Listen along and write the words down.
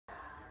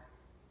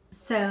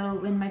So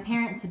when my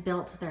parents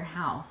built their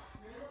house,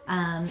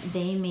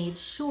 they made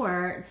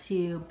sure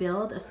to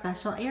build a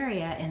special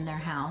area in their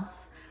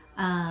house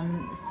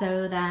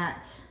so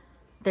that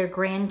their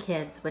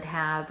grandkids would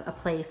have a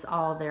place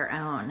all their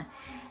own.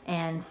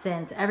 And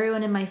since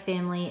everyone in my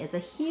family is a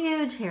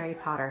huge Harry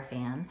Potter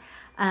fan,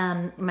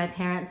 my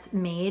parents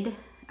made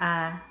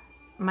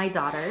my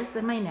daughters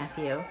and my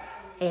nephew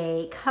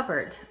a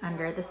cupboard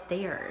under the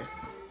stairs.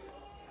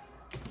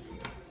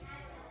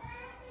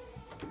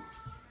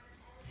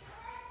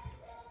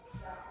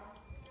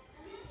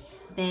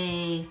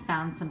 They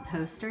found some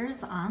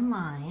posters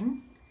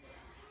online.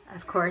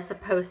 Of course, a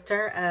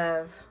poster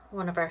of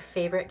one of our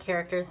favorite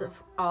characters of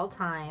all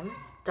times,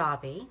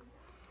 Dobby.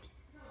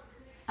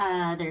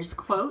 There's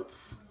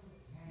quotes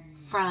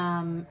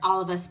from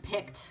all of us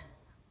picked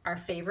our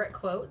favorite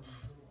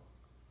quotes.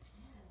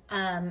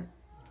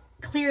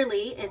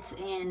 Clearly, it's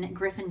in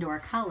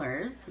Gryffindor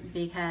colors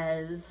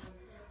because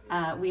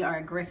we are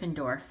a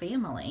Gryffindor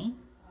family.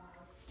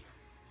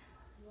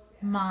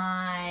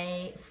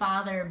 My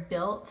father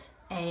built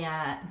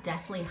a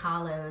Deathly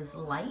Hallows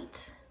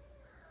light,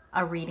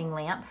 a reading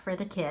lamp for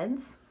the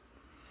kids.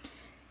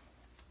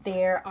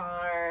 There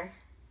are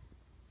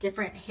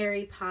different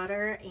Harry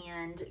Potter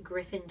and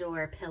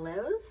Gryffindor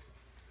pillows.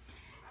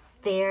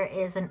 There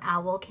is an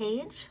owl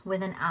cage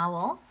with an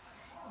owl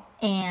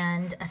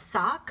and a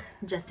sock,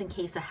 just in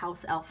case a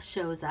house elf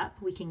shows up,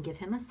 we can give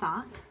him a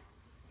sock.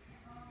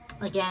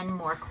 Again,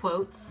 more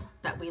quotes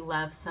that we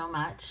love so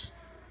much.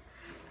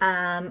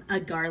 A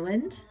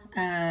garland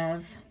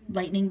of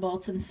lightning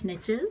bolts and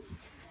snitches.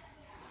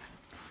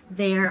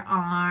 There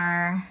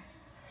are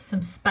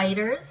some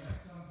spiders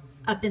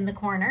up in the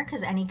corner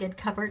because any good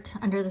cupboard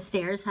under the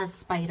stairs has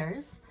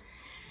spiders.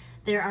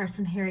 There are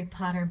some Harry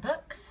Potter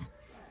books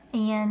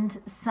and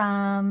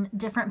some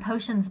different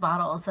potions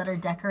bottles that are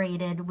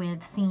decorated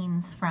with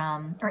scenes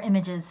from, or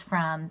images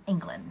from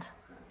England.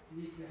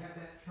 You need to have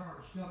that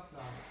charged up though.